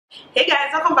Hey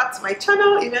guys, welcome back to my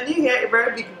channel. If you're new here, a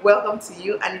very big welcome to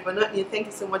you, and if you're not new, thank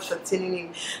you so much for tuning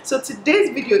in. So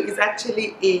today's video is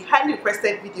actually a highly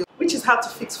requested video, which is how to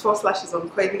fix false lashes on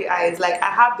coily eyes. Like,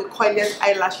 I have the coiliest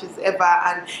eyelashes ever,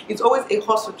 and it's always a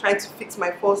hustle trying to fix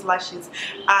my false lashes,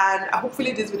 and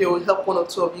hopefully this video will help one or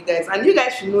two of you guys. And you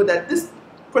guys should know that this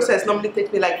process normally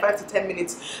takes me like 5 to 10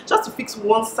 minutes just to fix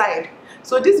one side.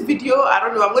 So this video, I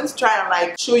don't know, I'm going to try and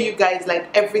like show you guys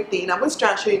like everything. I'm going to try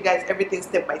and show you guys everything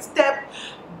step by step,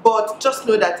 but just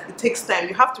know that it takes time.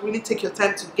 You have to really take your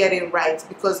time to get it right,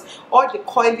 because all the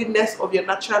coiliness of your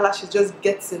natural lashes just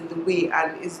gets in the way,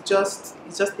 and it's just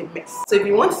a mess. So if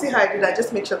you want to see how I do that,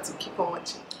 just make sure to keep on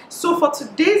watching. So for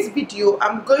today's video,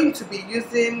 I'm going to be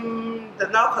using the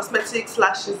Now Cosmetics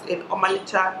lashes in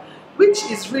Omalicha, which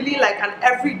is really like an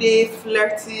everyday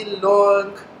flirty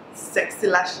long sexy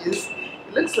lashes.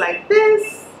 It looks like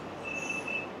this.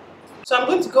 So I'm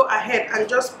going to go ahead and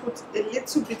just put a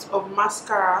little bit of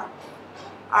mascara,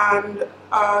 and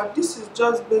this is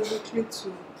just basically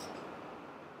so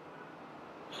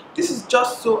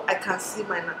I can see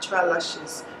my natural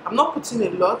lashes. I'm not putting a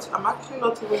lot. I'm actually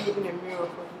not even using a mirror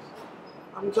for this.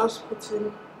 I'm just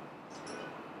putting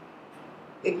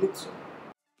a little.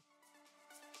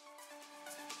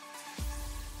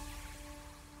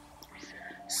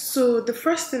 So the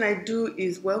first thing I do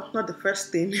is, well, not the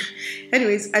first thing.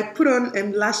 Anyways, I put on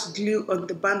lash glue on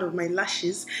the band of my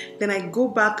lashes. Then I go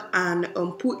back and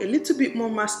put a little bit more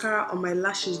mascara on my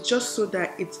lashes, just so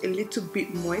that it's a little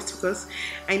bit moist, because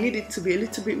I need it to be a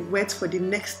little bit wet for the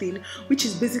next thing, which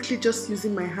is basically just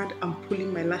using my hand and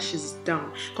pulling my lashes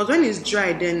down. Because when it's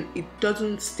dry, then it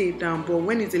doesn't stay down, but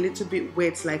when it's a little bit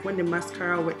wet, like when the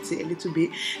mascara wets it a little bit,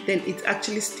 then it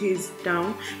actually stays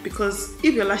down. Because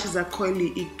if your lashes are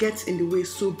coily, it gets in the way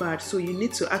so bad. So you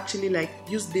need to actually like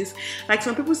use this. Like,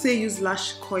 some people say use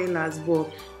lash coilers,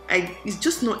 but it's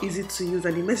just not easy to use,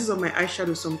 and it messes up my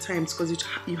eyeshadow sometimes because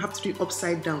you have to do it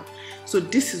upside down. So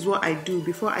this is what I do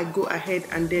before I go ahead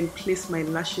and then place my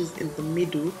lashes in the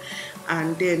middle,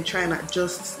 and then try and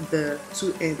adjust the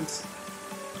two ends.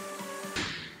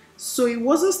 So it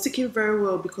wasn't sticking very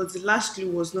well because the lash glue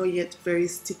was not yet very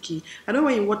sticky. I know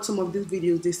when you watch some of these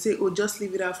videos, they say, oh, just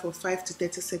leave it out for 5 to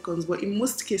 30 seconds. But in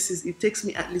most cases, it takes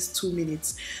me at least 2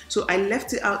 minutes. So I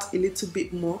left it out a little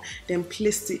bit more, then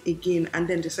placed it again. And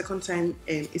then the second time,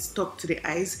 it stuck to the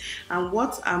eyes. And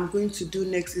what I'm going to do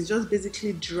next is just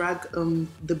basically drag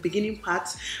the beginning part.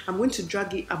 I'm going to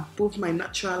drag it above my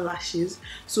natural lashes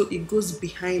so it goes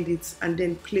behind it, and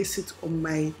then place it on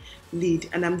my lid.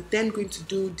 And I'm then going to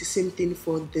do the same thing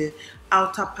for the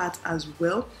outer part as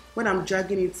well. When I'm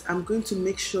dragging it, I'm going to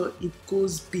make sure it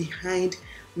goes behind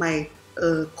my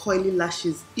coily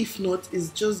lashes. If not,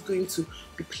 it's just going to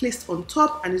be placed on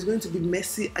top, and it's going to be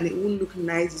messy, and it won't look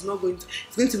nice. It's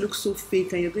going to look so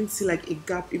fake, and you're going to see like a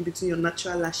gap in between your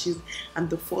natural lashes and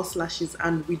the false lashes,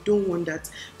 and we don't want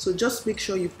that. So just make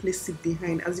sure you place it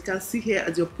behind. As you can see here,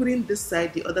 as you're putting this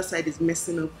side, the other side is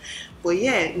messing up. But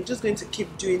yeah, I'm just going to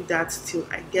keep doing that till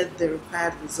I get the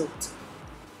required result.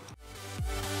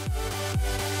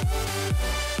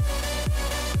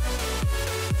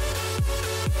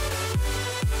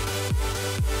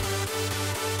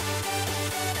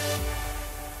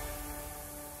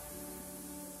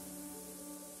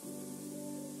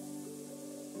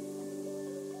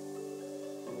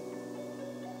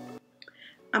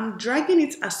 I'm dragging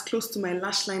it as close to my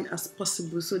lash line as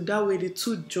possible, so that way the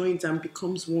two joins and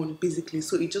becomes one basically.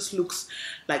 So it just looks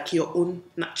like your own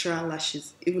natural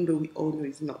lashes, even though we all know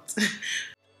it's not.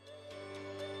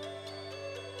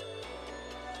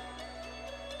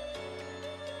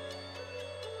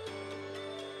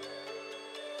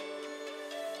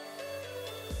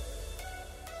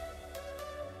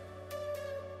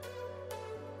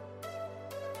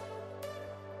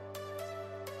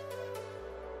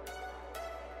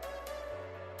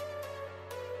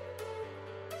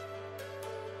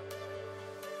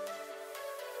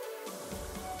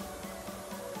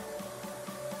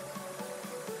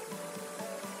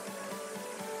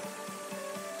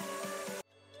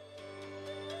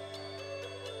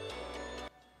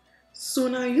 So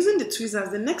now, using the tweezers,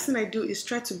 the next thing I do is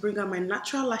try to bring out my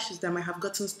natural lashes that might have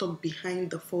gotten stuck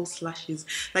behind the false lashes.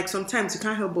 Like, sometimes you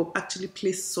can't help but actually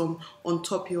place some on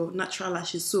top your natural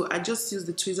lashes. So I just use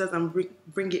the tweezers and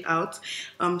bring it out.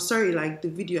 Sorry, like the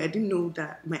video, I didn't know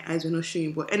that my eyes were not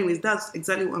showing. But anyways, that's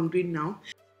exactly what I'm doing now.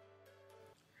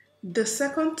 The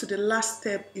second to the last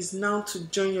step is now to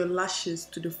join your lashes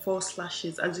to the false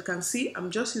lashes. As you can see,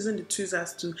 I'm just using the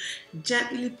tweezers to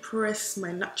gently press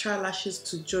my natural lashes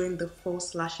to join the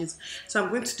false lashes. So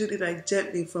I'm going to do it like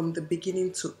gently from the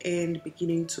beginning to end,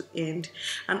 beginning to end.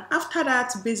 And after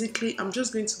that, basically, I'm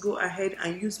just going to go ahead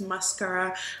and use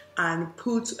mascara and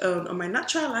put on my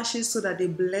natural lashes so that they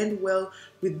blend well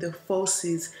with the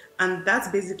falsies. And that's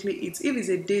basically it. If it's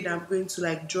a day that I'm going to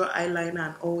like draw eyeliner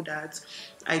and all that,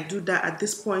 I do that at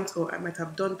this point, or I might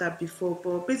have done that before,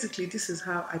 but basically this is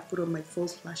how I put on my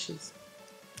false lashes.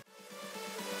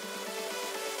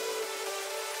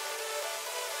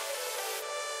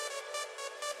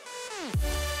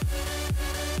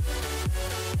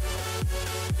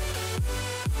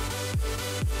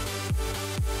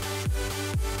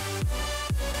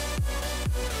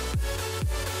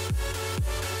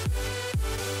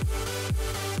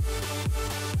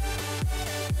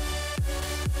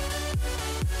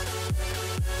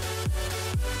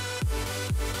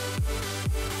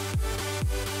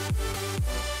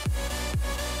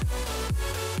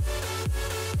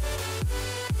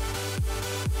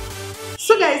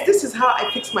 So guys, this is how I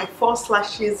fix my false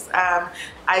lashes.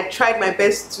 I tried my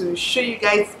best to show you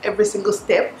guys every single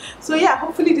step. So yeah,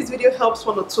 hopefully this video helps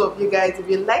one or two of you guys. If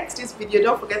you liked this video,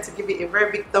 don't forget to give it a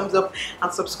very big thumbs up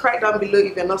and subscribe down below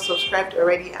if you're not subscribed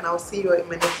already, and I'll see you in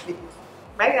my next video.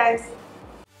 Bye guys.